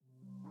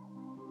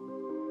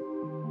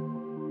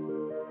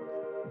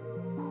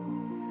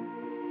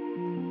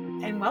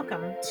and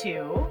welcome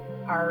to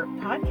our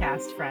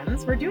podcast,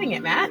 friends. We're doing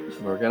it, Matt.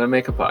 We're going to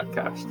make a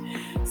podcast.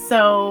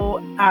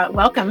 So,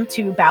 welcome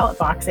to Ballot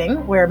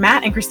Boxing, where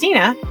Matt and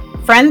Kristina,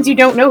 friends you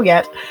don't know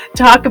yet,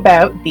 talk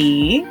about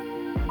the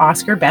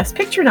Oscar Best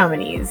Picture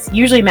nominees.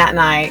 Usually, Matt and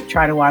I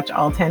try to watch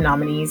all 10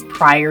 nominees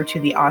prior to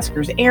the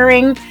Oscars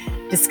airing,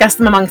 discuss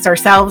them amongst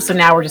ourselves. So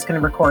now we're just going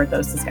to record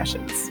those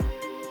discussions.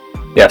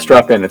 Yeah,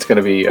 strap in. It's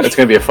gonna be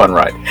a fun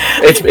ride.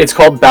 It's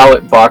called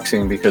Ballot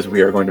Boxing because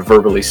we are going to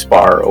verbally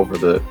spar over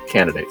the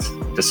candidates.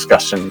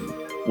 Discussion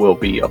will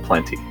be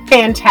aplenty.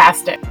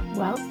 Fantastic.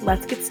 Well,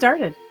 let's get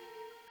started.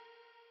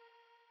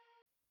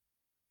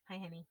 Hi,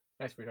 honey.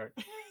 Hi, sweetheart.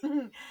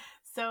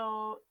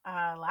 So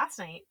last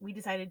night we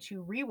decided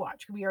to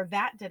rewatch. We are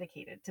that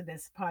dedicated to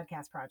this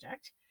podcast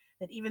project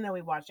that even though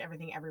we watched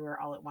Everything Everywhere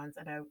All at Once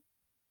about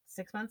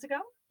 6 months ago,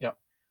 Yep,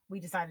 we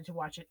decided to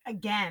watch it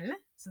again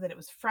so that it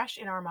was fresh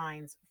in our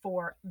minds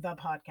for the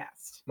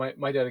podcast.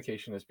 my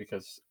dedication is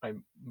because I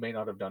may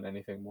not have done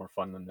anything more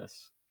fun than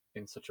this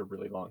in such a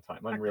really long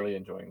time. I'm really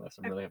enjoying this.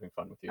 I'm really having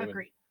fun with you.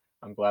 Agreed.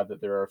 I'm glad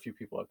that there are a few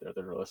people out there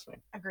that are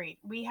listening. Agreed.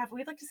 We'd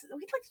like to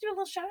do a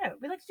little shout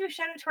out. We'd like to do a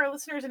shout out to our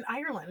listeners in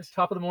Ireland.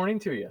 Top of the morning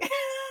to you.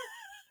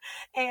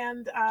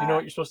 And do you know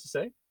what you're supposed to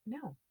say?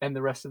 No. And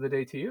the rest of the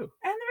day to you.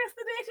 And the rest of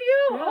the day to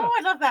you. Yeah. Oh,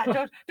 I love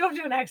that. Don't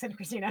do an accent,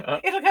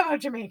 Kristina. It'll come out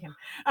Jamaican.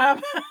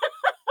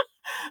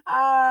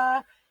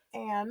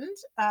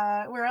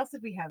 Where else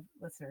did we have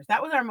listeners?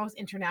 That was our most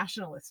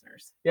international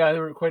listeners. Yeah,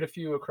 there were quite a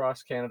few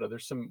across Canada.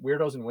 There's some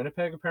weirdos in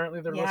Winnipeg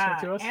apparently that are listening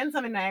to us, and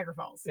some in Niagara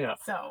Falls. Yeah.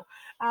 So,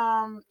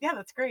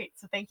 that's great.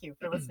 So thank you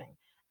for listening.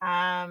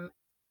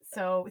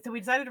 So we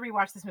decided to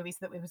rewatch this movie so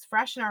that it was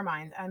fresh in our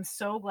minds. I'm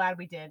so glad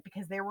we did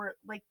because there were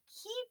like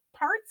key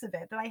parts of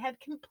it that I had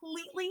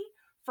completely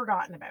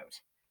forgotten about.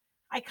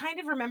 I kind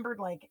of remembered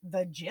like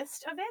the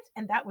gist of it,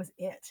 and that was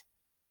it.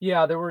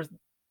 Yeah, there was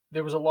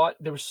a lot.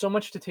 There was so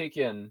much to take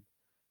in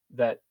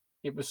that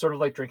it was sort of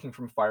like drinking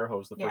from a fire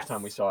hose the first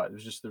time we saw it. It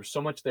was just, there was so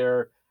much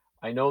there.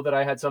 I know that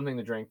I had something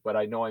to drink, but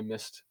I know I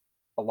missed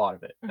a lot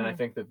of it. Mm-hmm. And I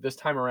think that this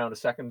time around, a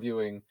second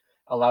viewing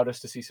allowed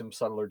us to see some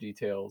subtler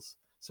details,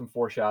 some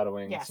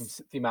foreshadowing, some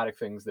thematic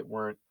things that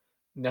weren't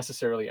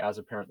necessarily as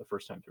apparent the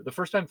first time through. The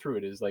first time through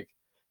it is like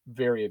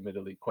very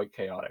admittedly quite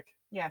chaotic.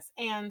 Yes.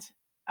 And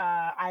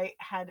I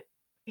had,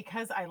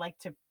 because I like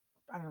to,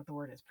 I don't know what the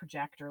word is,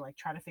 project or like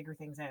try to figure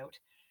things out.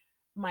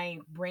 My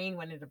brain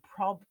went into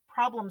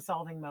problem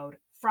solving mode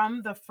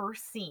from the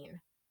first scene.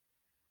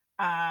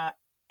 And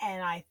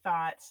I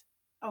thought,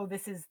 oh,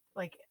 this is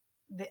like,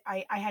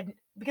 I had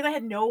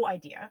no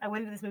idea. I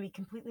went into this movie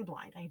completely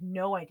blind. I had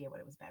no idea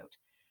what it was about.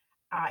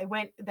 I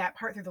went that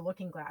part through the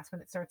looking glass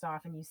when it starts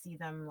off and you see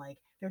them like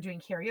they're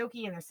doing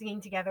karaoke and they're singing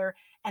together.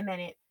 And then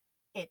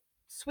it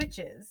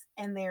switches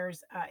and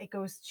there's, it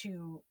goes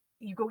to,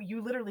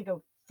 you literally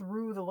go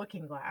through the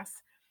looking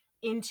glass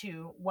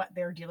into what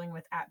they're dealing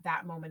with at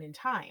that moment in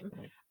time.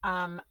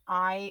 Right.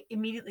 I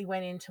immediately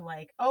went into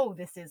like, oh,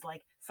 this is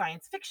like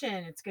science fiction.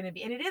 It's going to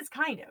be, and it is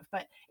kind of,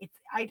 but it's,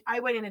 I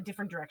went in a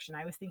different direction.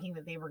 I was thinking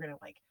that they were going to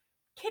like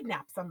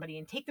kidnap somebody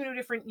and take them to a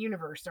different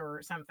universe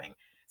or something.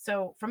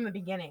 So from the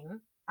beginning,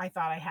 I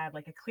thought I had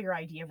like a clear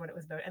idea of what it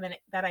was about. And then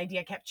that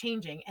idea kept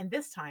changing. And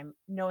this time,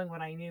 knowing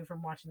what I knew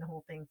from watching the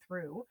whole thing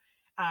through,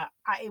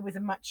 it was a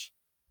much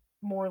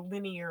more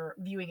linear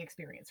viewing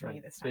experience for me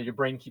this time. Yeah, your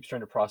brain keeps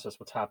trying to process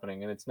what's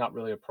happening, and it's not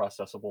really a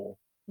processable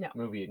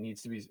movie. It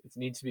needs to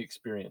be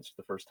experienced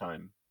the first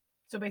time.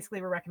 So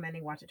basically, we're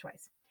recommending watch it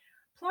twice.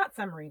 Plot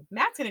summary.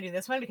 Matt's going to do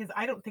this one because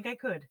I don't think I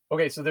could.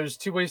 Okay, so there's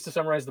two ways to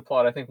summarize the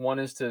plot. I think one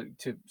is to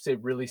say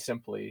really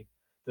simply,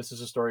 this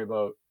is a story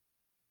about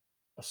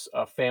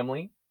a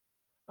family.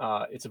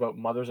 It's about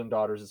mothers and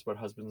daughters. It's about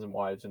husbands and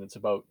wives, and it's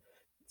about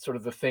sort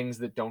of the things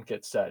that don't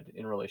get said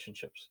in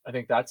relationships. I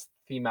think that's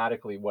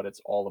thematically what it's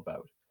all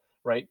about,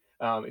 right?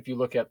 If you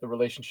look at the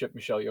relationship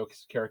Michelle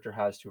Yeoh's character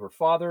has to her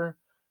father,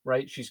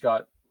 right? She's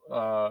got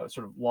sort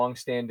of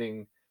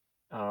long-standing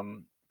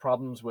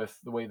problems with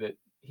the way that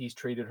he's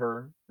treated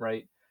her,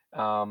 right?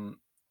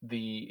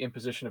 The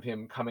imposition of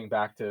him coming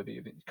to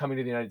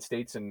the United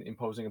States and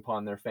imposing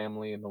upon their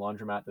family and the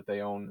laundromat that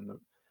they own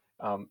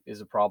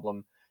is a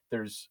problem.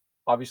 There's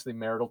obviously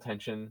marital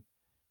tension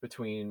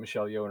between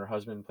Michelle Yeoh and her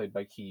husband, played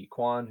by Ki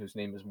Kwan, whose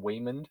name is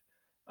Waymond.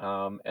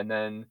 And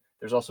then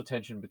there's also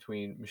tension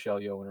between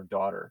Michelle Yeoh and her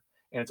daughter.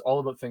 And it's all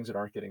about things that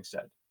aren't getting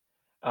said.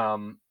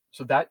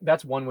 So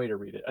that's one way to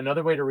read it.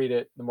 Another way to read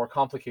it, the more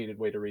complicated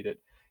way to read it,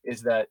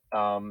 is that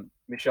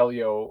Michelle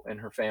Yeoh and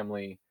her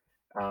family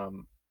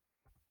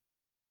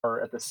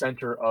are at the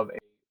center of a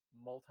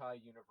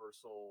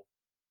multi-universal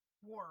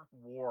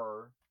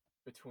war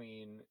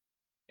between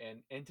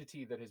an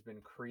entity that has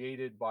been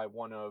created by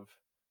one of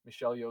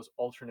Michelle Yeoh's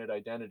alternate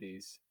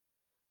identities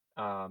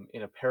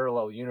in a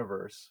parallel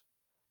universe,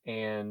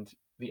 and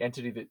the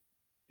entity that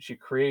she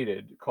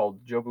created,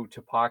 called Jobu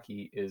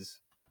Tupaki, is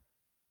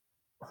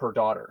her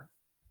daughter.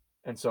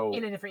 And so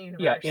in a different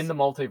universe, yeah, in the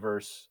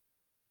multiverse,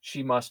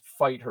 she must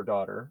fight her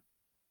daughter,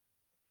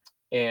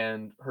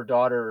 and her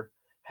daughter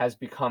has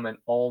become an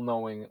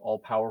all-knowing,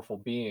 all-powerful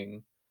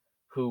being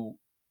who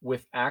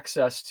with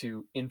access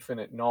to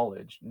infinite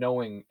knowledge,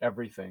 knowing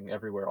everything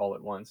everywhere all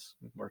at once,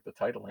 work the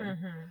title in,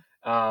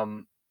 Mhm.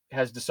 um,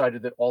 has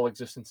decided that all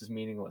existence is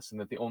meaningless and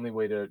that the only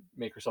way to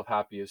make herself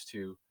happy is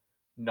to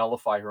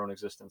nullify her own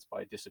existence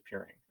by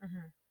disappearing.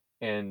 Mhm.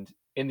 And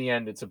in the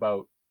end, it's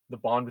about the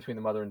bond between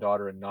the mother and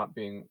daughter and not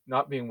being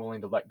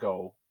willing to let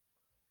go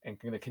and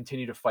going to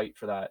continue to fight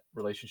for that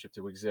relationship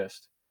to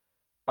exist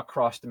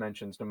across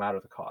dimensions, no matter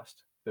the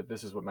cost. That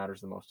this is what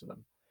matters the most to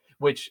them,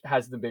 which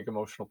has the big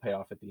emotional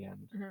payoff at the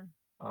end,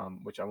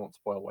 Mhm. which I won't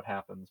spoil what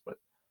happens, but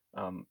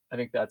I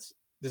think that's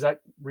does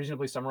that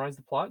reasonably summarize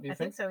the plot? Do you I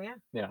think think? so, yeah.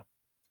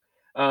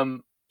 Yeah.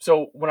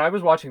 So when I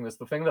was watching this,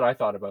 the thing that I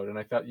thought about, and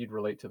I thought you'd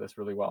relate to this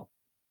really well,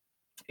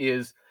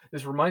 is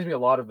this reminds me a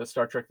lot of the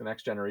Star Trek: The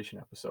Next Generation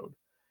episode,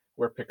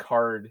 where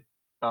Picard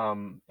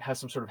has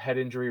some sort of head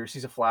injury or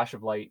sees a flash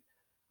of light.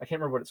 I can't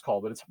remember what it's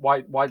called, but it's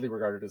widely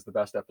regarded as the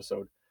best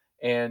episode.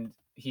 And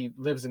he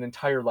lives an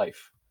entire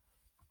lifetime.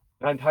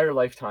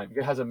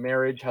 He has a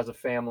marriage, has a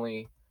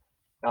family,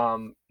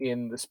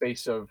 in the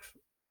space of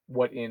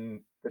what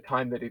in the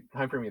time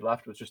frame he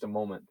left was just a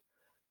moment,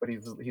 but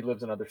he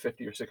lives another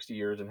 50 or 60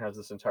 years and has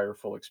this entire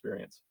full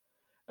experience.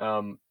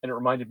 And it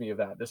reminded me of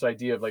that, this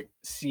idea of like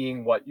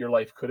seeing what your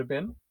life could have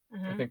been. I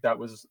Mhm. think that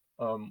was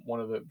one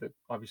of the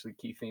obviously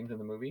key themes in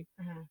the movie.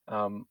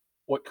 Mhm.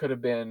 What could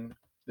have been,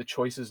 the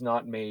choices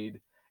not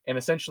made, and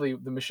essentially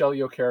the Michelle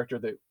Yeoh character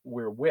that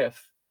we're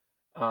with,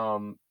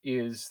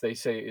 is they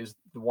say is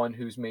the one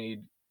who's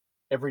made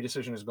every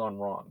decision has gone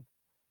wrong.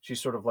 She's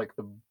sort of like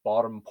the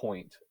bottom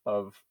point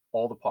of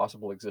all the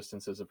possible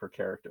existences of her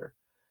character,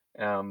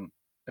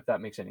 if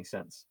that makes any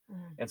sense.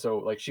 Mhm. And so,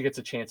 like, she gets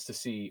a chance to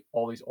see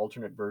all these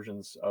alternate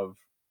versions of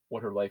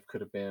what her life could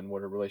have been,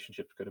 what her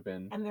relationships could have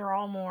been. And they're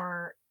all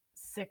more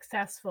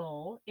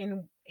successful,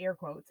 in air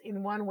quotes,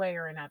 in one way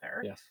or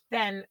another Yes,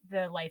 than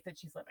the life that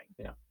she's living.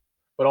 yeah.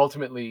 But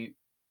ultimately,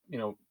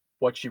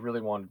 what she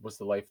really wanted was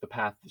the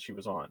path that she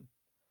was on.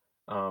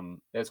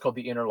 It's called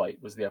The Inner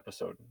Light was the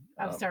episode.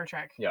 Of Star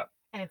Trek, Yeah.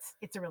 and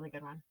it's a really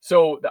good one.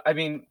 So, I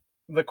mean,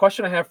 the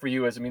question I have for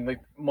you is, I mean, like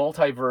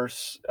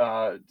multiverse,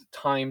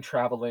 time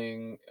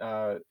traveling,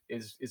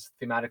 is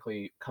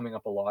thematically coming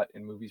up a lot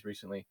in movies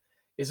recently.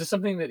 Is this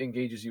something that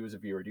engages you as a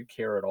viewer? Do you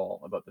care at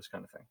all about this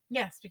kind of thing?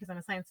 Yes, because I'm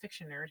a science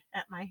fiction nerd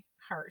at my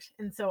heart,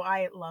 and so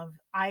I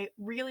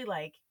really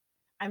like.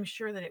 I'm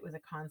sure that it was a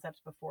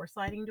concept before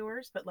sliding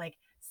doors, but like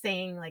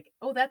saying like,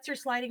 "Oh, that's a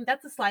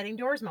sliding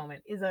doors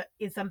moment,"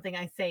 is something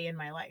I say in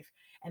my life,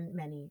 and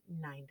many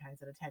 9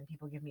 times out of 10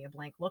 people give me a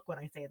blank look when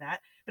I say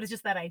that. But it's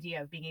just that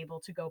idea of being able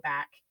to go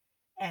back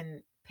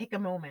and pick a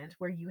moment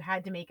where you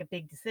had to make a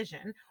big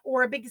decision,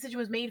 or a big decision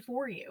was made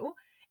for you,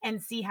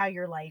 and see how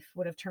your life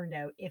would have turned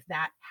out if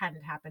that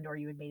hadn't happened or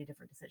you had made a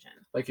different decision.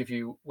 Like if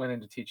you went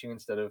into teaching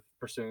instead of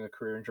pursuing a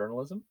career in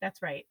journalism?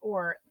 That's right.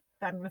 Or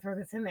I'm going to throw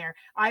this in there.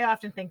 I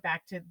often think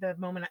back to the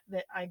moment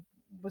that I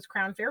was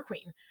crowned fair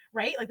queen,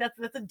 right? Like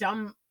that's a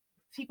dumb.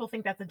 People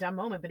think that's a dumb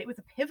moment, but it was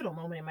a pivotal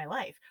moment in my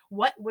life.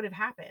 What would have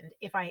happened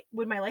if I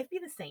would my life be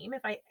the same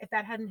if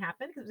that hadn't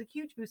happened? Because it was a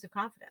huge boost of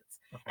confidence,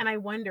 Okay. and I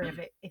wonder if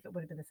it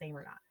would have been the same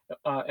or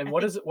not. And I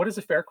what think. is what is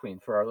a fair queen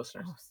for our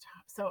listeners? Oh,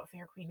 stop. So a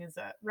fair queen is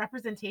a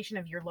representation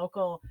of your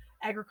local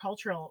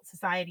agricultural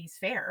society's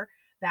fair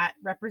that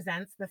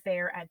represents the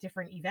fair at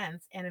different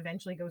events and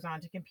eventually goes on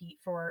to compete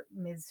for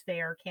Ms.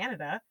 Fair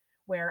Canada,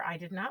 where I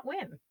did not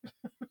win.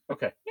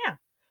 Okay. Yeah.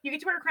 You get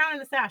to wear a crown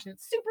and a sash, and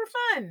it's super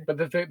fun. But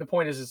the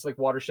point is, it's like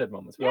watershed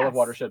moments. We all have Yes.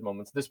 watershed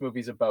moments. This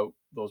movie's about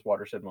those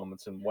watershed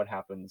moments and what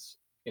happens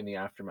in the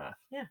aftermath.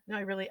 Yeah. No,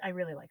 I really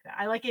like that.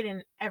 I like it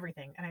in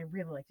everything, and I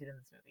really liked it in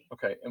this movie.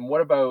 Okay, and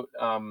what about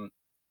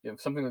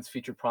something that's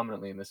featured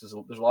prominently in this is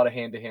there's a lot of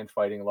hand to hand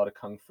fighting, a lot of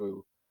kung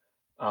fu.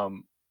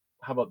 Um,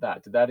 how about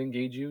that? Did that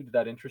engage you? Did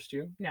that interest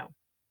you? No,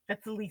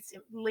 that's the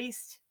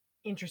least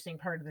interesting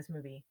part of this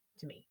movie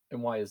to me.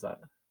 And why is that?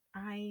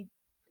 I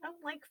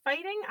don't like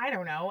fighting. I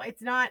don't know.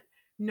 It's not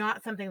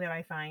something that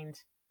I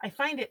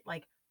find it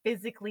like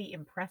physically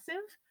impressive,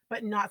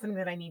 but not something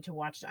that I need to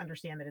watch to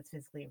understand that it's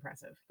physically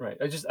impressive. Right.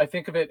 I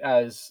think of it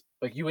as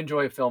like you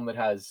enjoy a film that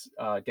has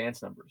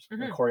dance numbers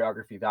and Hmm.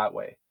 choreography that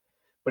way.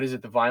 But is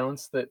it the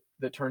violence that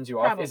turns you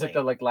off? Is it the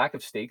Probably. like lack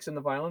of stakes in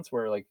the violence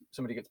where like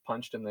somebody gets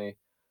punched and they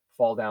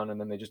fall down and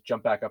then they just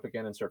jump back up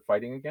again and start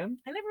fighting again?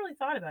 I never really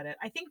thought about it.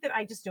 I think that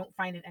I just don't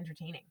find it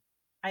entertaining.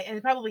 And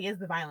it probably is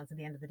the violence at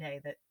the end of the day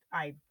that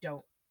I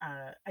don't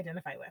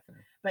identify with.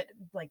 But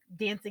like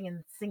dancing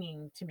and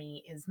singing to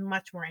me is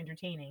much more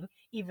entertaining,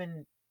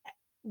 even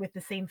with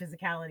the same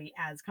physicality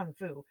as kung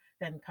fu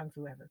than kung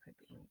fu ever could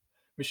be.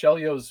 Michelle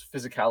Yeoh's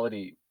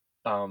physicality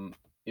um,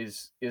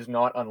 is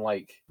not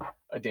unlike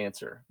a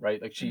dancer,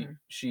 right? Like she Hmm.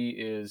 she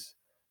is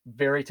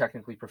very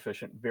technically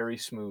proficient, very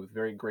smooth,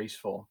 very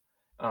graceful.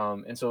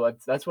 And so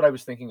that's what I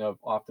was thinking of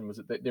often was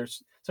that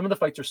there's some of the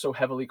fights are so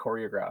heavily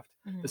choreographed.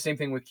 The Hmm. same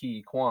thing with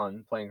Ki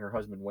Kwan playing her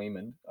husband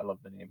Waymond. I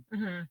love the name.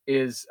 Hmm.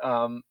 Is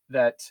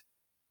that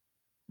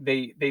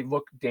they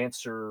look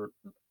dancer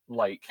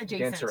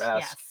Adjacent,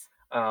 esque,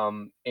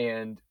 yes.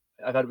 and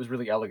I thought it was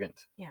really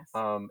elegant, Yes.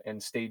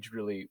 and staged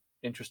really.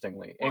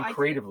 interestingly Well, and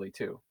creatively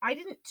too. I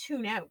didn't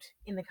tune out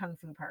in the kung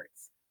fu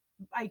parts.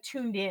 I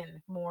tuned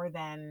in more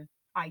than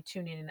I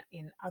tune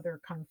in other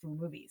kung fu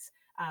movies.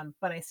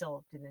 But I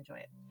still didn't enjoy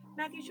it.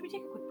 Matthew, should we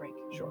take a quick break?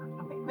 Sure.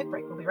 Okay, quick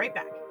break. We'll be right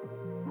back.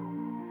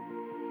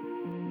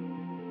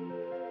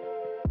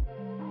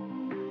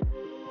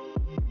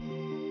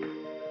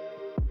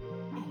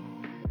 And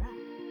we're back.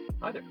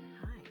 Hi there.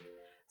 Hi.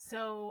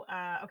 So,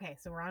 okay,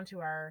 so we're on to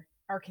our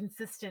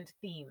consistent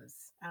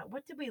themes.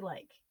 What did we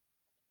like?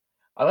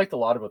 I liked a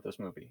lot about this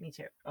movie. Me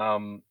too.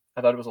 I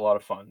thought it was a lot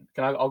of fun.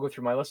 I'll go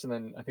through my list, and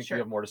then I think you Sure.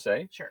 have more to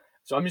say. Sure.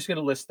 So I'm just going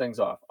to list things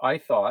off. I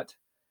thought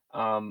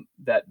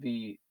that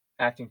the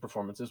acting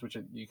performances, which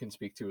you can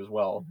speak to as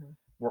well, Mm-hmm.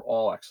 were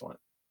all excellent.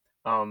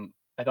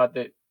 I thought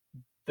that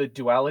the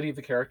duality of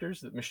the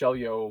characters, that Michelle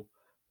Yeoh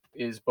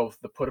is both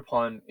the put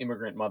upon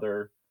immigrant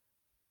mother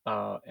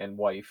and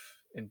wife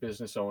and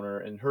business owner,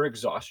 and her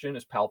exhaustion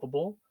is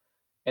palpable,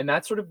 and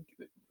that's sort of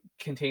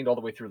contained all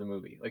the way through the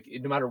movie. Like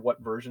no matter what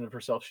version of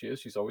herself she is,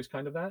 she's always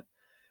kind of that.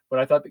 But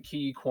I thought that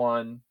Ki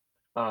Kwan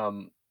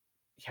um,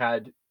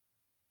 had,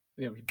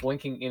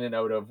 blinking in and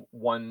out of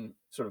one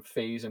sort of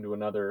phase into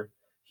another.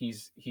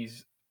 He's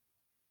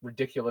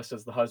ridiculous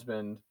as the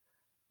husband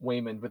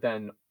Waymond, but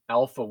then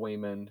Alpha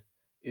Waymond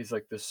is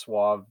like this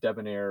suave,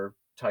 debonair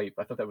type.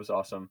 I thought that was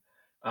awesome.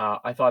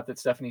 I thought that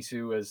Stephanie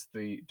Sue as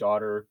the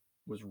daughter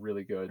was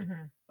really good.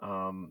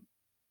 Mm-hmm.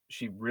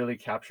 She really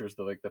captures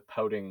the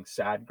pouting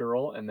sad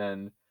girl, and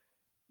then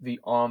the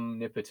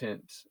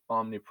omnipotent,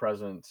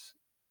 omnipresent,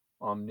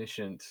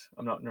 omniscient.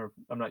 I'm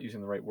not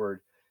using the right word.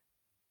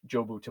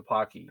 Jobu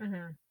Tapaki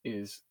Mm-hmm.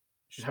 is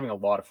she's having a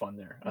lot of fun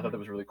there. I thought that Mm-hmm.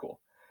 was really cool.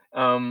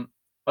 Um,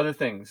 Other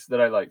things that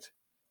I liked.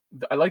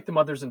 I liked the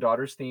mothers and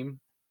daughters theme.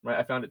 Right,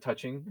 I found it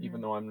touching,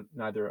 even though I'm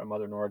neither a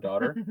mother nor a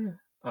daughter.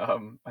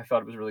 Mm-hmm. I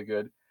thought it was really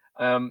good.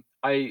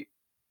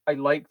 I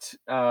liked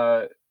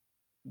the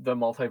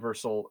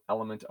multiversal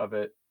element of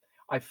it.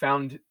 I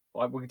found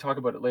well, we can talk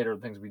about it later.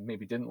 The things we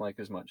maybe didn't like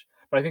as much,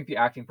 but I think the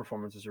acting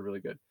performances are really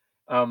good.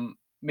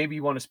 Maybe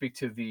you want to speak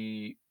to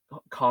the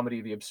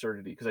comedy, the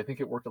absurdity, because I think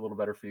it worked a little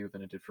better for you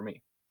than it did for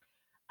me.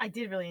 I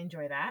did really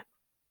enjoy that.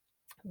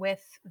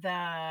 With the,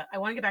 I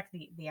want to get back to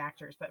the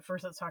actors, but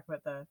first let's talk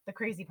about the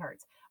crazy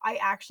parts. I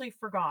actually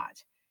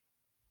forgot.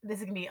 This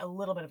is gonna be a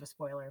little bit of a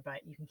spoiler,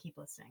 but you can keep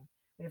listening.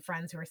 We have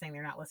friends who are saying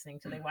they're not listening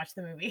till they watch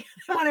the movie.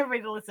 I want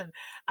everybody to listen.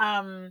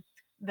 Um,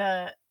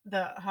 the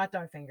hot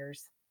dog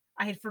fingers.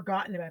 I had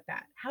forgotten about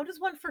that. How does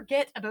one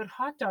forget about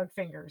hot dog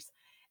fingers?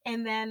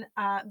 And then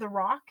the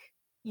Rock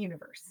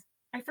universe.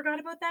 I forgot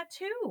about that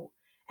too.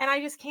 And I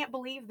just can't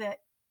believe that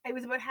it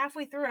was about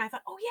halfway through, and I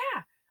thought, oh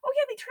yeah,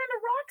 they turned to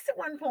rocks at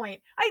one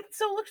point. I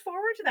so looked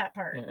forward to that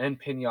part. And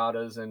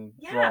pinatas and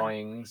Yeah,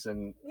 drawings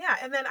and yeah.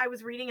 And then I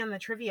was reading on the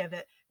trivia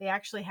that they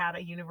actually had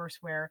a universe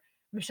where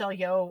Michelle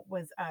Yeoh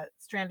was a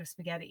strand of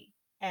spaghetti,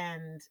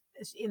 and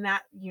in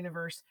that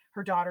universe,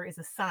 her daughter is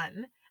a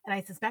son. And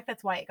I suspect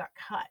that's why it got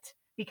cut,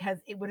 because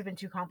it would have been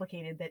too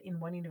complicated that in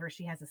one universe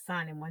she has a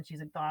son and one she's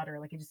a daughter.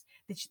 Like it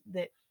just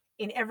that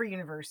in every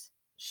universe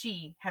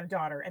she had a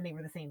daughter and they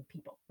were the same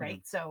people, right?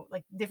 Mhm. So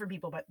like different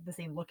people but the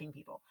same looking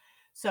people.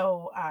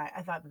 So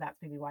I thought that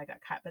that's maybe why it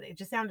got cut, but it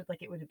just sounded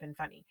like it would have been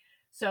funny.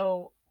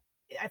 So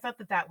I thought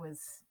that that was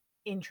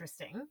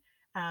interesting.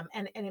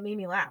 And it made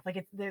me laugh.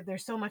 Like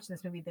there's so much in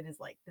this movie that is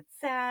like that's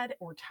sad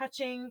or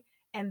touching,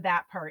 and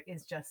that part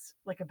is just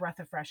like a breath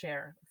of fresh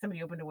air.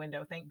 Somebody opened a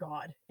window, thank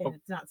God, and Oh,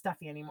 it's not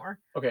stuffy anymore.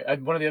 okay.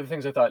 And one of the other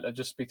things I thought I'd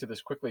just speak to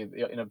this quickly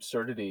in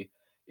absurdity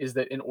is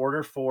that in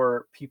order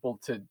for people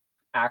to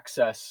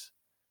access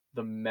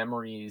the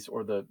memories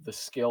or the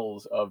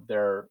skills of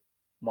their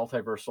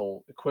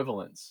multiversal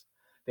equivalents,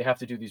 they have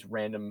to do these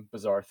random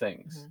bizarre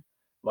things, Mm-hmm.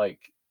 like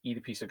eat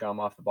a piece of gum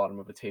off the bottom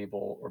of a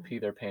table or Mm-hmm. pee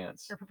their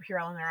pants Or put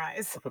Purell in their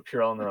eyes. or put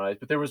Purell in their eyes.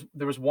 But there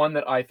was one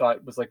that I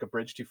thought was like a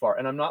bridge too far,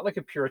 and I'm not like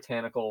a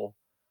puritanical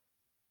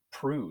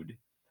prude,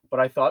 but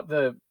I thought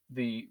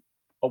the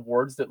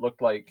awards that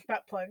looked like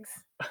Butt plugs.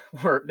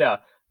 were yeah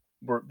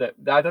were that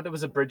I thought that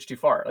was a bridge too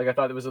far. Like I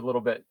thought it was a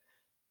little bit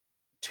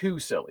too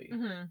silly.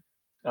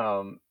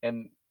 Mm-hmm.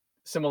 And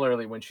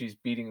similarly, when she's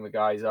beating the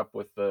guys up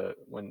with the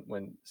when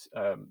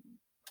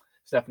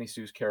Stephanie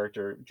Sue's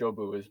character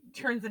Jobu is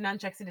Turns the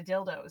nunchucks into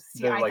dildos.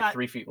 See, they're like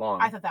 3 feet I long.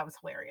 thought that was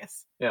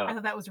hilarious. Yeah, I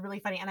thought that was really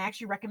funny, and I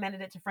actually recommended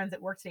it to friends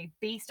at work today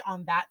based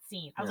on that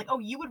scene. I was yeah. like, "Oh,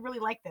 you would really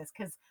like this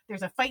because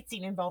there's a fight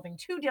scene involving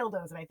two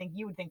dildos, and I think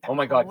you would think that Oh was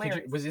my God, could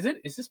you hilarious." was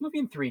is this movie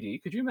in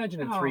 3D? Could you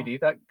imagine in Oh, 3D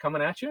that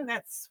coming at you?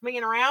 that's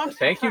swinging around.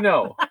 Thank you,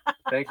 no.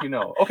 Thank you,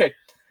 no. Okay.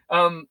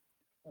 Um,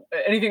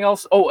 Anything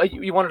else? Oh,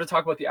 you wanted to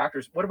talk about the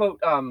actors. What about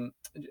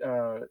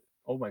uh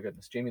oh my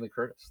goodness, Jamie Lee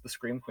Curtis, the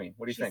Scream Queen.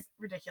 What do you She's think?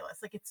 ridiculous.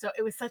 Like it's so.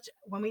 It was such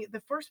when we the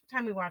first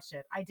time we watched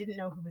it, I didn't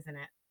know who was in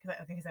it because,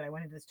 like I said, I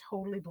went into this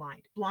totally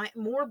blind,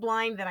 more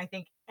blind than I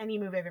think any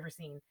movie I've ever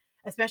seen,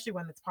 especially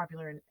one that's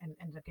popular and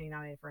ended up getting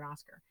nominated for an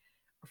Oscar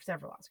or for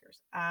several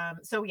Oscars.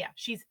 So yeah,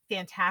 she's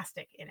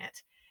fantastic in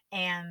it,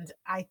 and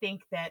I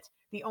think that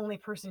the only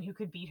person who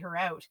could beat her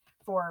out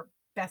for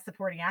Best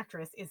Supporting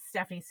Actress is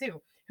Stephanie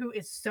Sue. who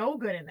is so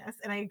good in this.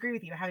 And I agree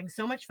with you, having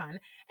so much fun.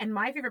 And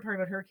my favorite part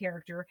about her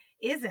character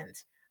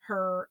isn't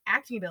her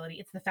acting ability,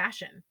 it's the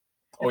fashion.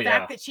 The Oh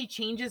fact yeah. that she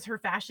changes her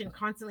fashion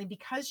constantly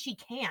because she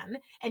can,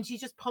 and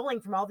she's just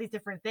pulling from all these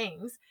different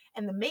things.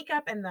 And the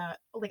makeup and the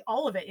like,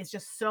 all of it is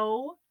just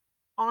so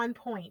on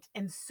point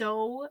and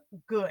so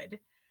good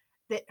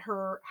that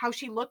her how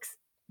she looks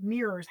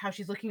mirrors how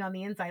she's looking on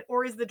the inside,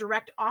 or is the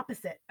direct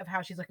opposite of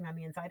how she's looking on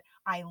the inside.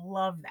 I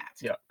love that.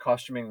 Yeah,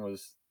 costuming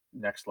was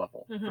next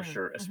level for Mm-hmm,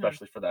 sure, mm-hmm.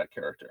 especially for that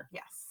character.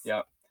 Yes.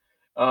 Yeah.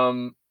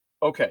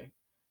 Okay.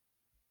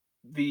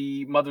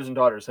 The mothers and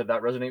daughters, had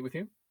that resonate with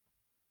you?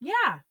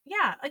 Yeah,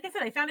 yeah. Like I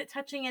said, I found it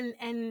touching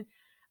and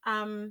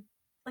um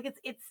like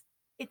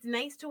it's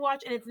nice to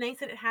watch, and it's nice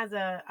that it has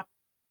a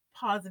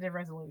positive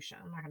resolution.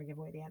 I'm not going to give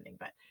away the ending,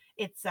 but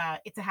it's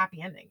a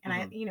happy ending. And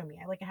I Hmm. you know me,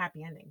 I like a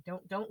happy ending.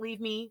 Don't leave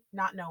me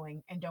not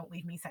knowing, and don't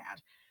leave me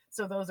sad.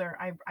 So those are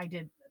I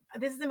did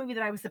this is a movie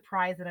that I was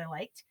surprised that I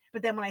liked,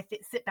 but then when I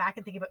sit back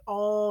and think about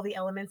all the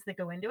elements that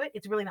go into it,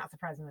 it's really not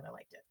surprising that I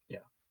liked it. Yeah.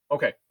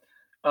 Okay.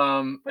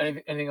 What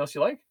Anything else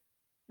you like?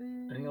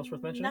 Anything else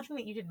worth mentioning? nothing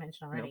that you did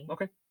mention No. already.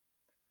 Okay.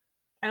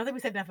 I don't think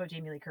we said enough about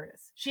Jamie Lee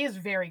Curtis. She is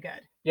very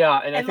good. Yeah,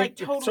 and I And like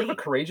think it's sort of a totally,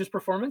 courageous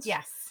performance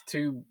yes.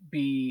 to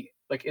be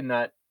like in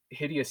that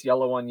hideous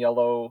yellow on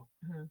yellow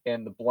Mhm.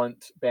 and the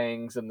blunt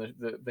bangs and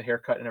the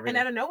haircut and And everything.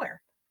 out of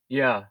nowhere,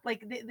 Yeah.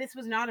 like this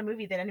was not a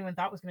movie that anyone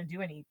thought was going to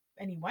do any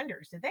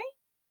wonders, did they?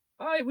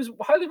 It was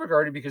highly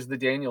regarded because the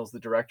Daniels, the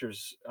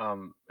directors,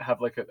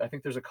 have like I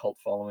think there's a cult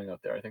following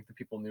out there. I think the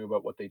people knew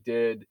about what they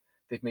did.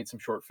 They've made some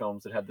short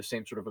films that had the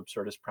same sort of absurdist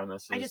I just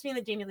premises. mean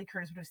that Jamie Lee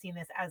Curtis would have seen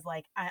this as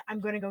like I'm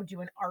going to go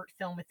do an art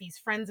film with these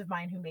friends of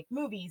mine who make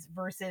movies,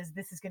 versus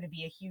this is going to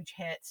be a huge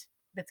hit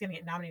that's going to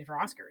get nominated for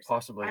Oscars.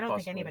 Possibly, I don't think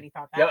possibly. anybody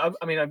thought Yeah, that.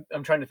 I mean,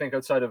 I'm trying to think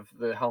outside of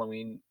the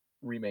Halloween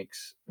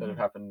remakes that have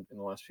Hmm. happened in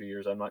the last few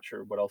years. I'm not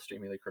sure what else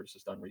Jamie Lee Curtis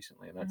has done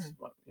recently, and that's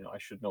Hmm. you know I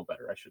should know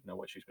better. I should know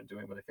what she's been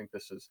doing, but I think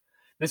this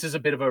is a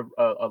bit of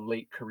a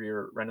late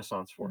career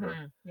renaissance for her,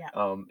 Hmm. Yeah.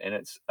 and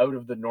it's out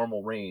of the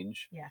normal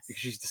range because Yes.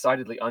 she's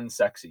decidedly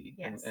unsexy,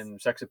 Yes.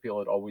 and sex appeal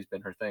had always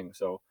been her thing.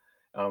 So,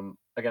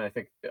 again, I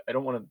think I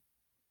don't want to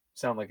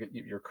sound like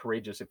you're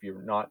courageous if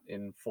you're not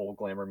in full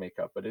glamour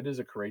makeup, but it is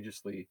a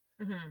courageously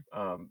Hmm.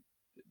 um,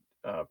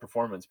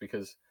 performance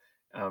because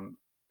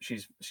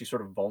she's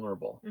sort of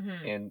vulnerable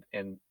Hmm.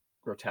 and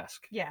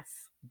grotesque,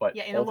 Yes. but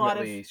Yeah.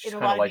 ultimately In she's a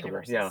kind lot of of likable.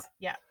 Yeah. universes.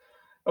 Yeah.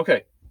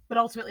 Okay. But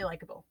ultimately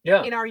likable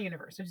Yeah. in our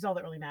universe, which is all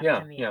that really matters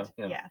Yeah. in the Yeah. end.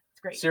 Yeah. Yeah. It's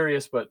great.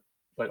 Serious, but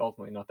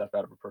ultimately not that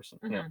bad of a person.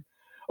 Yeah. Hmm.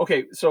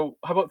 Okay. So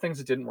how about things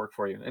that didn't work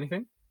for you?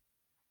 Anything?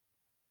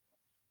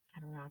 I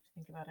don't know. I have to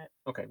think about it.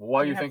 Okay. Well,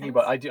 while Do you you're have thinking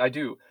about, things? I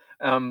do.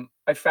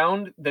 I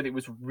found that it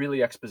was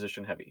really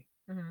exposition heavy.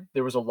 Hmm.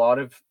 There was a lot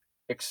of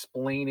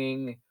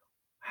explaining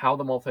how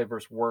the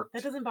multiverse That worked.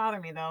 doesn't bother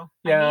me though.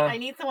 Yeah. I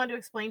need someone to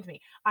explain to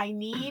me. I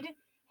need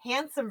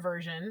handsome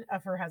version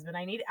of her husband.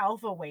 I need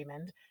Alpha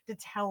Waymond to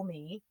tell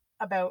me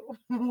about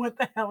what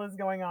the hell is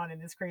going on in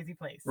this crazy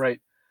place.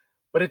 Right.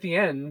 But at the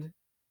end,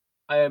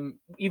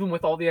 even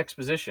with all the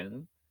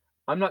exposition,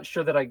 I'm not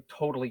sure that I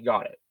totally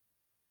got it.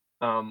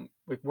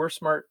 Like we're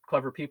smart,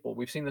 clever people.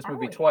 We've seen this Are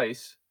movie we?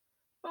 twice.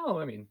 Oh,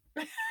 I mean,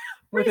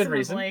 within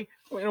reason. Reasonably.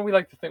 You know, we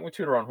like to think we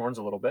toot our own horns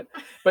a little bit,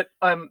 but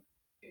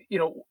you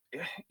know,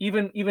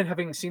 even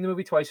having seen the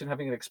movie twice and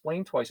having it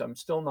explained twice, I'm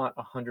still not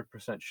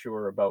 100%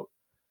 sure about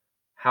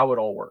how it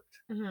all worked.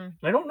 Hmm. And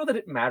I don't know that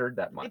it mattered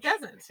that It much.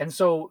 doesn't. And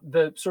so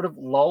the sort of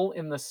lull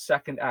in the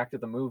second act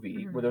of the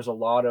movie, where Hmm. there's a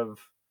lot of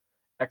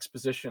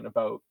exposition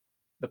about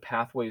the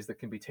pathways that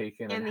can be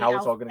taken and how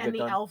it's all going to And get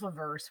the done. Alpha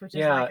verse, which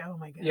is like, Yeah, oh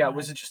my yeah, it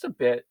was god. just a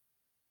bit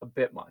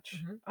much,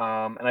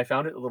 Hmm. and I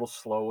found it a little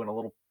slow and a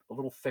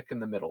little thick in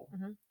the middle,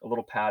 Hmm. a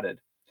little padded.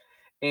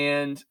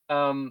 And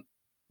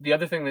the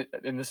other thing that,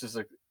 and this is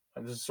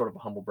sort of a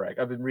humble brag.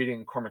 I've been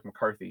reading Cormac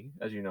McCarthy,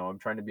 as you know. I'm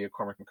trying to be a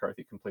Cormac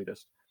McCarthy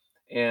completist,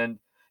 and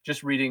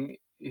just reading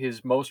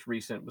his most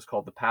recent was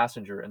called The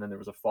Passenger, and then there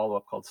was a follow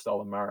up called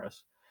Stella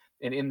Maris.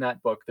 And in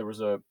that book, there was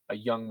a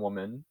young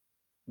woman,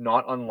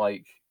 not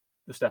unlike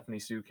the Stephanie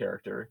Sue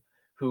character,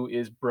 who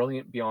is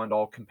brilliant beyond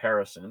all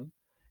comparison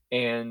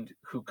and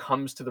who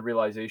comes to the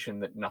realization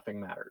that nothing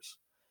matters.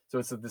 So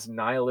it's this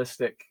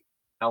nihilistic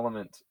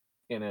element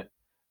in it.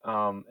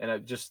 And I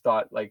just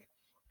thought like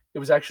it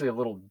was actually a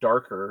little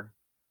darker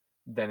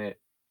than it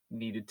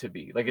needed to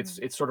be. Like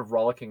Hmm. it's sort of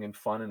rollicking and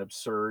fun and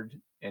absurd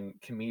and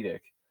comedic.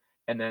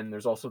 And then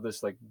there's also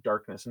this like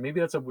darkness, and maybe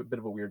that's a bit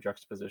of a weird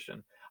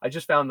juxtaposition. I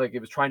just found like it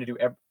was trying to do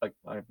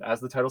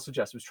as the title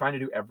suggests, it was trying to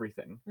do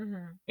everything,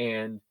 Hmm.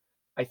 and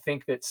I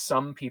think that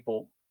some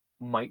people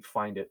might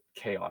find it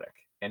chaotic.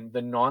 And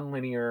the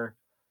nonlinear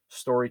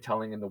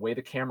storytelling and the way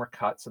the camera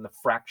cuts and the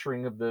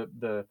fracturing of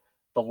the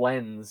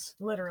lens,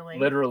 Literally.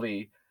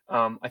 literally,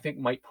 I think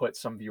might put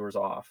some viewers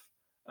off.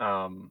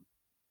 Um,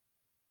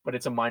 but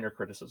it's a minor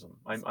criticism.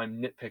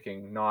 I'm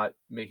nitpicking, not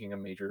making a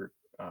major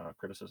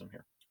criticism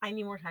here. I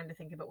need more time to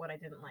think about what I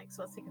didn't like.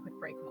 So let's take a quick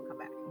break and we'll come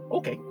back.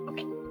 Okay.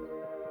 Okay.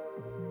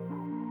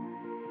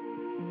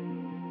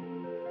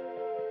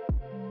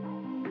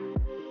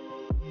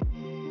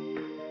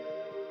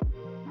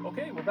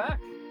 we're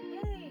back.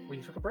 Yay. We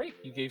took a break.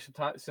 You gave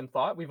some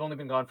thought. We've only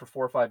been gone for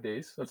 4 or 5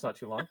 days. So that's not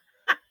too long.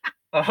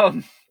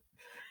 Um,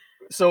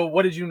 so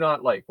what did you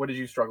not like? What did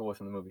you struggle with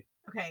in the movie?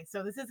 Okay,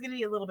 so this is going to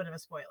be a little bit of a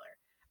spoiler.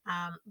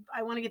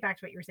 I want to get back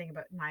to what you were saying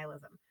about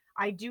nihilism.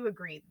 I do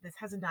agree that this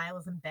has a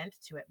nihilism bent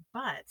to it,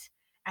 but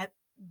at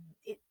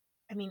it,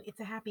 I mean, it's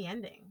a happy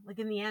ending. Like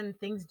in the end,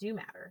 things do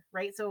matter,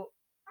 right? So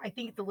I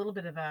think it's a little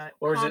bit of a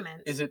Or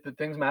comment. is it that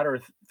things matter? Or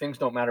things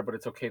don't matter, but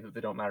it's okay that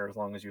they don't matter as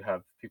long as you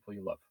have people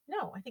you love.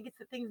 No, I think it's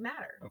that things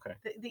matter. Okay.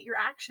 That your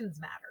actions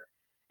matter,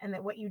 and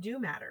that what you do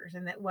matters,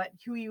 and that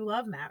who you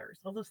love matters.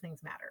 All those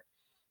things matter,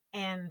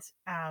 and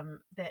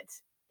that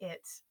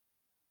it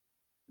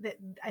that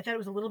I thought it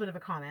was a little bit of a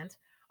comment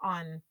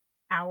on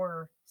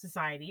our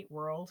society,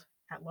 world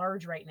at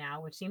large right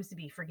now, which seems to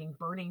be frigging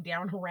burning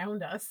down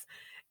around us,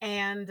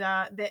 and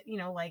that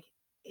like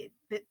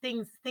that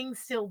things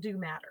still do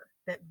matter.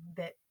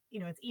 That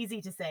it's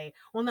easy to say,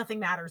 well, nothing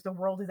matters, the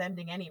world is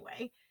ending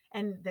anyway,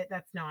 and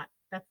that's not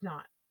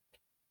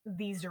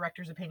these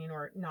directors' opinion,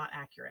 or not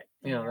accurate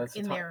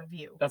in their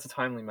view. That's a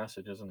timely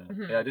message, isn't it?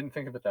 Mm-hmm. Yeah, I didn't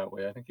think of it that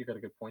way. I think you got a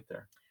good point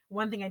there.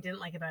 One thing I didn't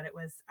like about it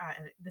was,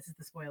 and this is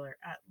the spoiler,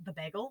 the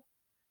bagel.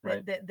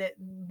 Right. That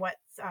what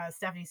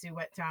Stephanie Sue,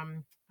 what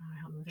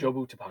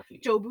Jobu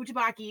Tupaki. Jobu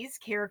Tupaki's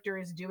character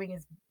is doing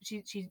is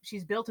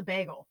she's built a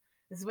bagel.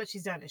 This is what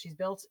she's done. Is she's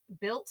built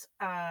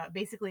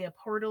basically a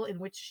portal in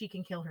which she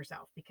can kill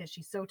herself because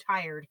she's so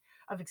tired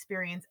of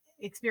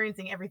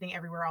experiencing everything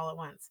everywhere all at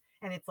once,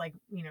 and it's like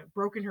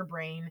broken her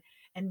brain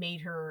and made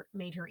her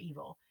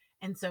evil.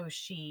 And so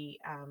she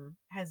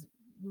has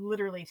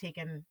literally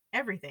taken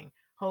everything: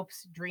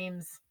 hopes,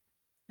 dreams,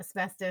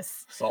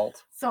 asbestos,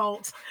 salt.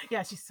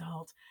 Yeah, she's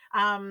salt.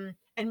 And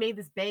made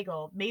this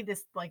bagel, made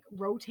this like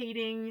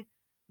rotating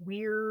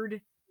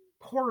weird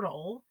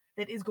portal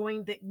that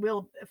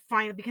will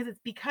find,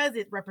 because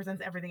it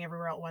represents everything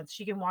everywhere at once.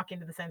 She can walk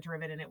into the center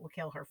of it and it will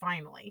kill her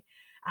finally.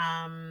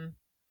 And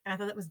I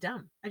thought that was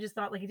dumb. I just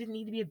thought, like, it didn't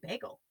need to be a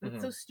bagel.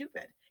 It's so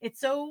stupid.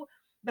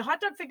 The hot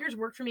dog figures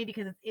worked for me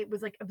because it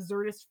was like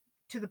absurdist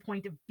to the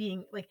point of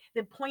being like,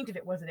 the point of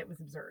it was that it was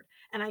absurd.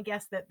 And I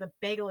guess that the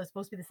bagel is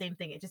supposed to be the same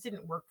thing. It just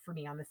didn't work for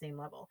me on the same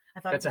level. I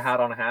thought it's a hat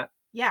on a hat.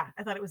 Yeah,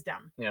 I thought it was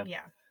dumb. Yeah.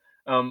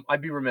 Yeah.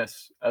 I'd be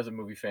remiss as a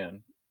movie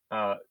fan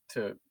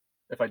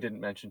if I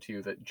didn't mention to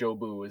you that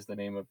Jobu is the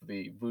name of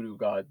the voodoo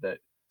god that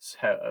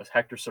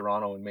Hector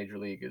Serrano in Major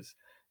League is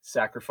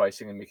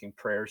sacrificing and making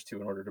prayers to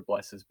in order to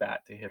bless his bat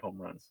to hit home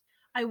runs.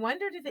 I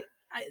wondered if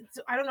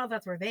I don't know if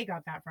that's where they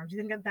got that from. Do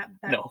you think that's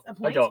no, a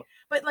point? I don't.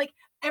 But like,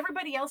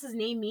 everybody else's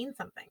name means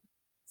something.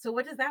 So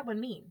what does that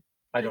one mean?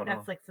 I don't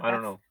know. I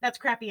don't know. That's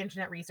crappy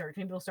internet research.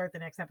 Maybe we'll start the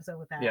next episode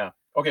with that. Yeah.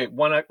 Okay.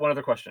 One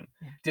other question.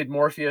 Yeah. Did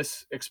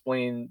Morpheus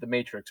explain the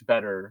Matrix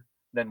better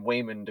than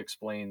Waymond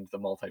explained the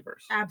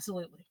multiverse?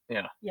 Absolutely.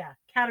 Yeah. Yeah.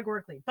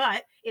 Categorically.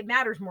 But it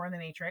matters more in the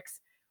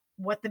Matrix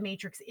what the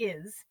Matrix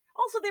is.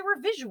 Also, there were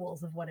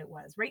visuals of what it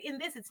was, right? In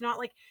this, it's not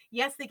like,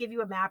 yes, they give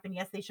you a map, and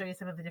yes, they show you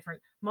some of the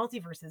different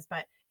multiverses,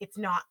 but it's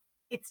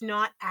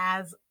not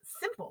as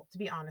simple, to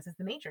be honest, as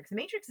the Matrix. The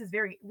Matrix is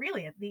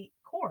really at the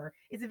core,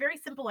 it's a very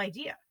simple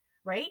idea,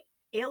 right?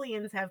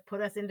 Aliens have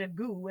put us into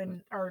goo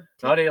and are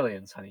not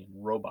aliens, honey,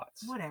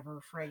 robots. Whatever,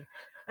 frig.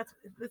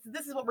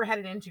 This is what we're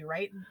headed into,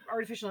 right?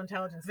 Artificial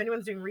intelligence. If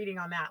anyone's doing reading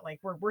on that, like,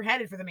 we're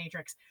headed for the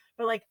Matrix.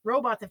 But like,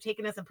 robots have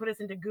taken us and put us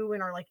into goo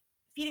and are like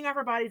feeding off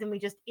our bodies, and we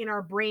just in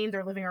our brains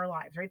are living our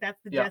lives, right? That's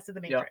the gist of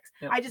the Matrix.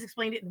 I just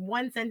explained it in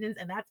one sentence,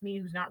 and that's me,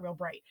 who's not real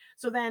bright.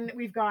 So then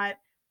we've got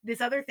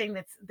this other thing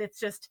that's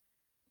just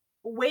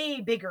way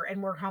bigger and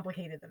more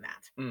complicated than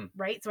that,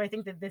 right? So I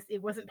think that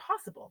it wasn't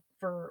possible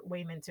for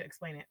Waymond to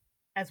explain it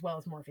as well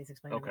as Morpheus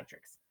explained the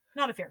Matrix.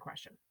 Not a fair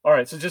question. All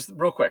right, so just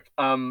real quick,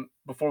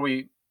 before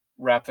we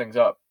wrap things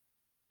up,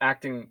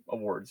 acting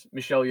awards.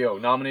 Michelle Yeoh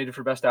nominated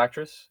for Best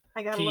Actress.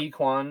 Ki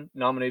Kwan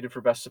nominated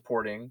for Best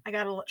Supporting.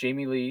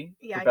 Jamie Lee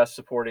for Best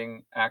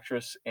Supporting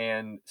Actress,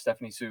 and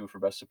Stephanie Sue for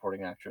Best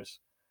Supporting Actress.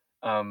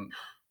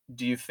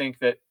 Do you think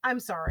that... I'm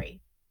sorry.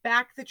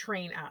 Back the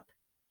train up.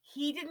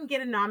 He didn't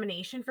get a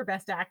nomination for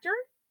Best Actor?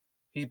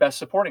 He's Best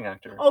Supporting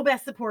Actor. Oh,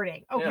 Best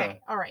Supporting. Okay, yeah.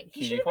 All right.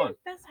 He should have been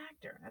Best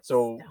Actor. That's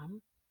so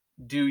dumb.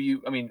 Do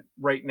you,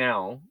 right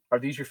now, are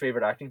these your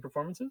favorite acting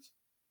performances?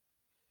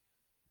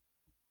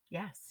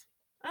 Yes.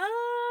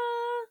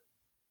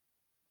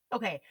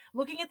 Okay,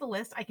 looking at the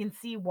list, I can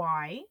see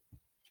why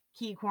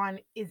Ki Kwan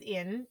is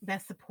in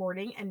Best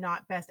Supporting and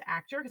not Best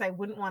Actor, because I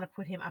wouldn't want to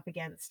put him up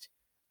against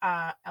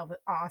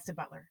Austin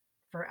Butler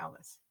for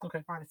Elvis.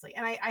 Okay. Honestly.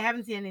 And I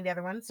haven't seen any of the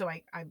other ones, so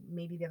I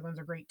maybe the other ones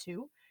are great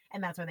too,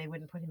 and that's why they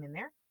wouldn't put him in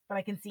there. But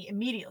I can see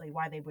immediately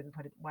why he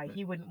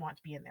wouldn't want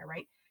to be in there,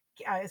 right?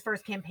 As far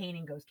as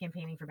campaigning goes,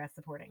 campaigning for Best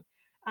Supporting.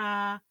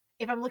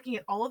 If I'm looking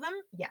at all of them,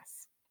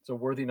 yes. So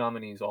worthy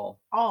nominees all.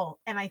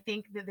 And I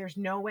think that there's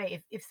no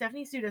way, if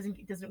Stephanie Sue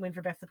doesn't win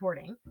for Best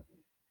Supporting,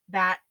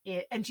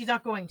 and she's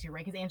not going to,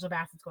 right? Because Angela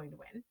Bassett's going to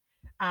win.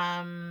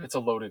 It's a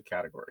loaded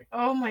category.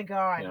 Oh my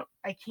God. Yep.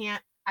 I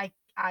can't.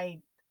 I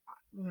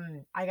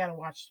gotta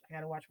watch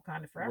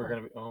Wakanda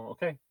Forever.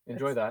 Okay.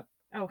 Enjoy that.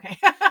 Okay.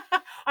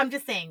 I'm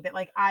just saying that,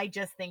 like, I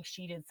just think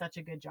she did such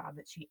a good job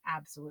that she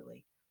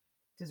absolutely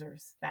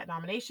deserves that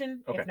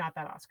nomination, Okay. if not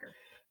that Oscar.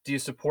 Do you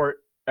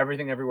support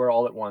Everything Everywhere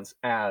All at Once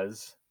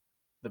as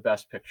the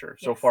best picture?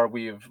 So Yes. far,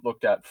 we've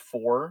looked at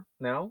 4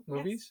 now Yes.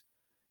 movies.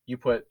 You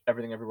put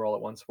Everything Everywhere All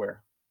at Once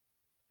where?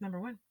 Number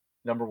one.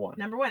 Number 1.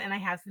 Number one, and I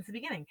have since the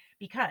beginning,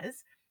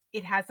 because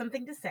it has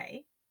something to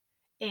say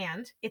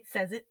and it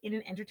says it in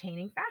an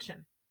entertaining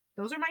fashion.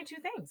 Those are my two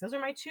things. Those are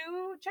my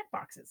two check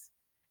boxes.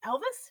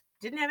 Elvis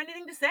didn't have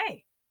anything to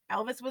say.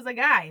 Elvis was a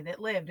guy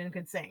that lived and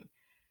could sing.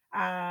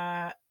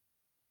 Yeah,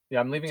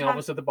 I'm leaving Tom-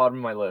 Elvis at the bottom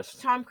of my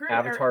list. Tom Cruise.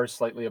 Avatar is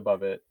slightly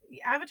above it.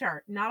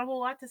 Avatar, not a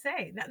whole lot to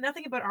say.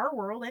 Nothing about our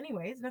world,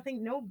 anyways.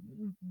 Nothing, no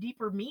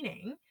deeper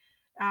meaning.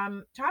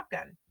 Top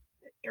Gun,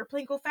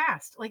 Airplane Go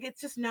Fast. Like, it's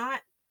just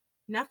not,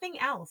 nothing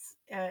else.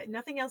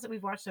 Nothing else that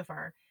we've watched so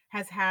far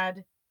has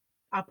had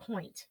a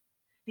point.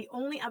 The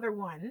only other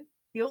one,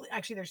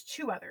 actually, there's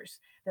 2 others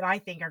that I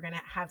think are going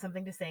to have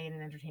something to say in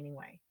an entertaining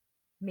way.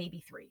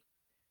 Maybe 3,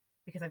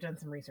 because I've done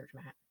some research,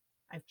 Matt.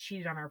 I've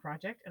cheated on our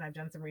project and I've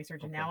done some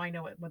research, and now I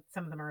know what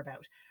some of them are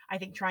about. I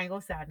think Triangle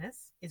of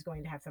Sadness is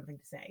going to have something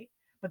to say,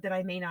 but that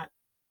I may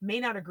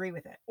not agree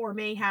with it, or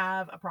may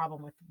have a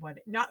problem with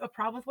not a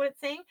problem with what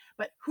it's saying,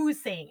 but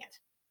who's saying it.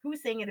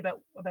 Who's saying it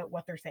about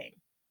what they're saying.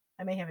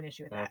 I may have an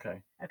issue with that.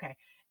 Okay.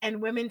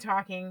 And Women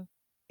Talking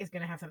is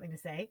going to have something to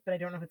say, but I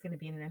don't know if it's going to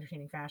be in an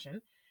entertaining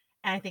fashion.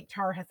 And I think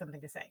Tar has something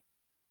to say.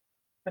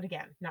 But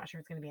again, not sure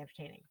it's going to be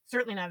entertaining.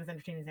 Certainly not as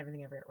entertaining as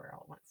Everything Everywhere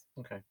All at Once.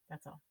 Okay.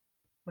 That's all.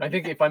 I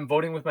think if I'm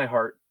voting with my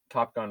heart,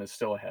 Top Gun is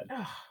still ahead.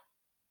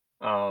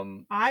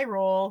 I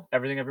roll.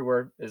 Everything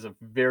Everywhere is a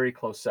very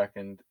close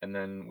second, and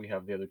then we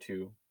have the other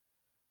 2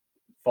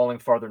 falling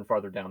farther and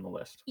farther down the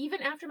list.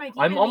 Even after my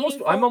I'm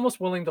almost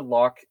willing to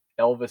lock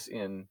Elvis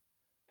in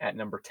at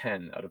number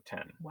 10 out of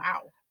 10.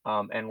 Wow.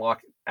 And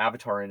lock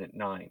Avatar in at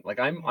 9. Like,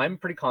 I'm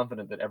pretty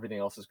confident that everything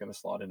else is going to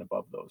slot in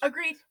above those.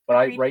 Agreed.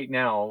 But right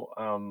now,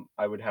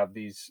 I would have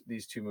these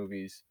 2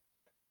 movies,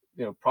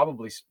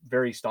 probably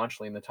very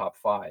staunchly in the top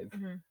 5.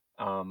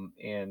 Mm-hmm.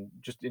 And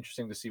just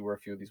interesting to see where a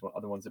few of these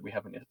other ones that we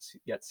haven't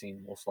yet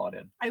seen will slot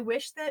in. I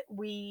wish that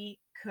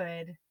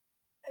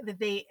that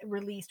they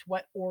released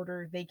what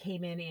order they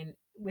came in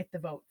with the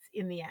votes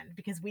in the end,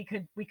 because we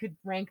could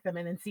rank them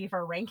and then see if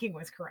our ranking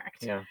was correct.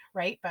 Yeah.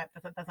 Right. But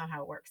that's not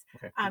how it works.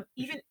 Okay.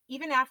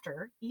 Even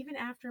after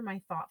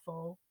my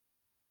thoughtful,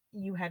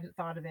 you hadn't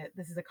thought of it,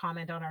 this is a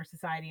comment on our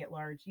society at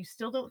large, you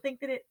still don't think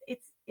that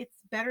it's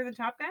better than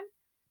Top Gun?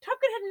 Top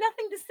Gun had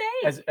nothing to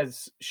say.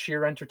 As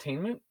sheer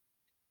entertainment?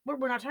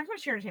 We're not talking about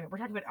sheer entertainment. We're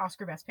talking about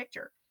Oscar Best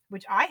Picture,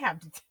 which I have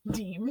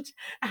deemed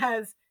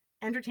as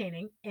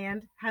entertaining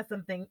and has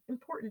something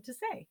important to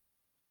say.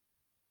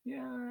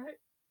 Yeah,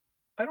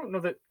 I don't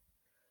know that.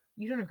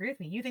 You don't agree with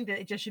me. You think that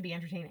it just should be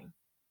entertaining.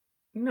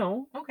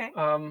 No. Okay.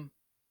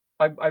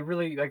 I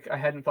really, I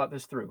hadn't thought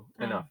this through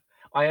enough.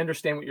 I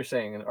understand what you're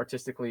saying, and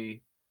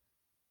artistically,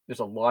 there's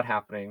a lot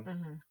happening.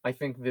 Mm-hmm. I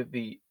think that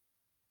the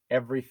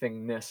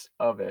everythingness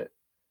of it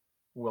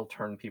will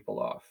turn people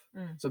off.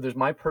 So there's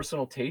my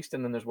personal taste,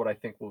 and then there's what I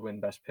think will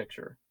win Best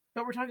Picture.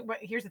 But we're talking about,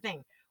 here's the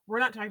thing. We're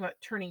not talking about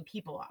turning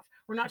people off.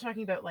 We're not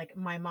talking about, like,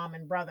 my mom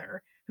and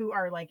brother, who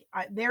are like,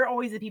 they're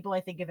always the people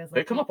I think of as,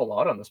 like, they come up a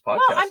lot on this podcast.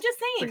 Well, I'm just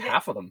saying, it's like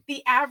half of them.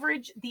 The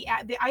average,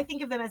 I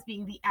think of them as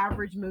being the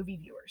average movie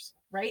viewers,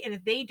 right? And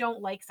if they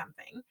don't like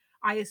something,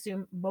 I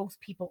assume most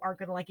people aren't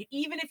going to like it,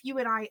 even if you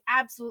and I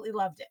absolutely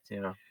loved it.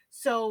 Yeah.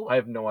 So I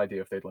have no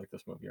idea if they'd like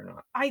this movie or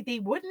not. They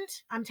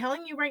wouldn't. I'm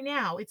telling you right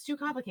now, it's too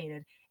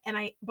complicated.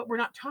 But we're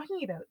not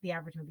talking about the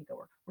average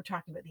moviegoer. We're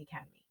talking about the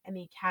Academy, and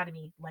the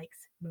Academy likes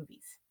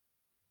movies.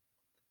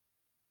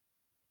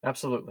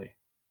 Absolutely.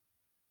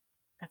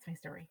 That's my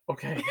story.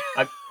 Okay.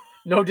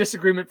 No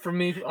disagreement from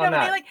me on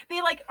that.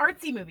 They like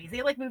artsy movies.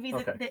 They like movies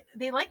that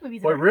they like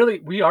movies. Boy, really,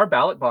 we are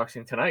ballot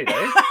boxing tonight,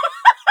 eh?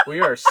 We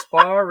are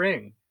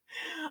sparring.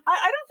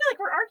 I don't feel like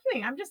we're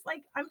arguing. I'm just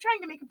like, I'm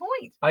trying to make a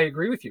point. I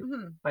agree with you.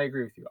 Mm-hmm. I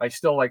agree with you. I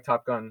still like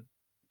Top Gun,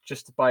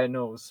 just by a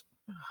nose.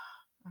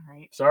 All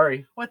right.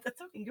 Sorry.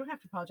 That's okay. You don't have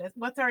to apologize.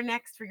 What's our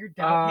next for your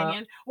dumb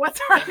opinion? What's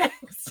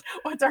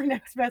our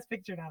next Best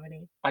Picture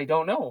nominee? I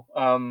don't know.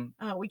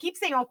 We keep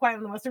saying All Quiet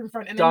on the Western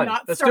Front and done. then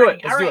not Let's starting.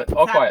 Do it. Let's do it.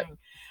 All quiet.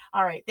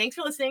 All right. Thanks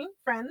for listening,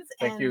 friends.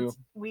 Thank you.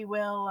 We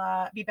will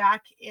be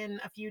back in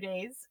a few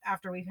days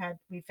after we found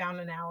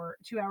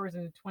 2 hours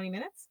and 20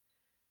 minutes.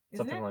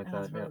 Something like that.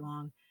 That's really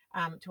long.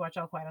 To watch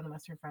All Quiet on the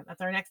Western Front.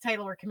 That's our next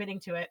title. We're committing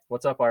to it.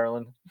 What's up,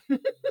 Ireland?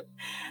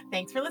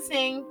 Thanks for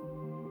listening.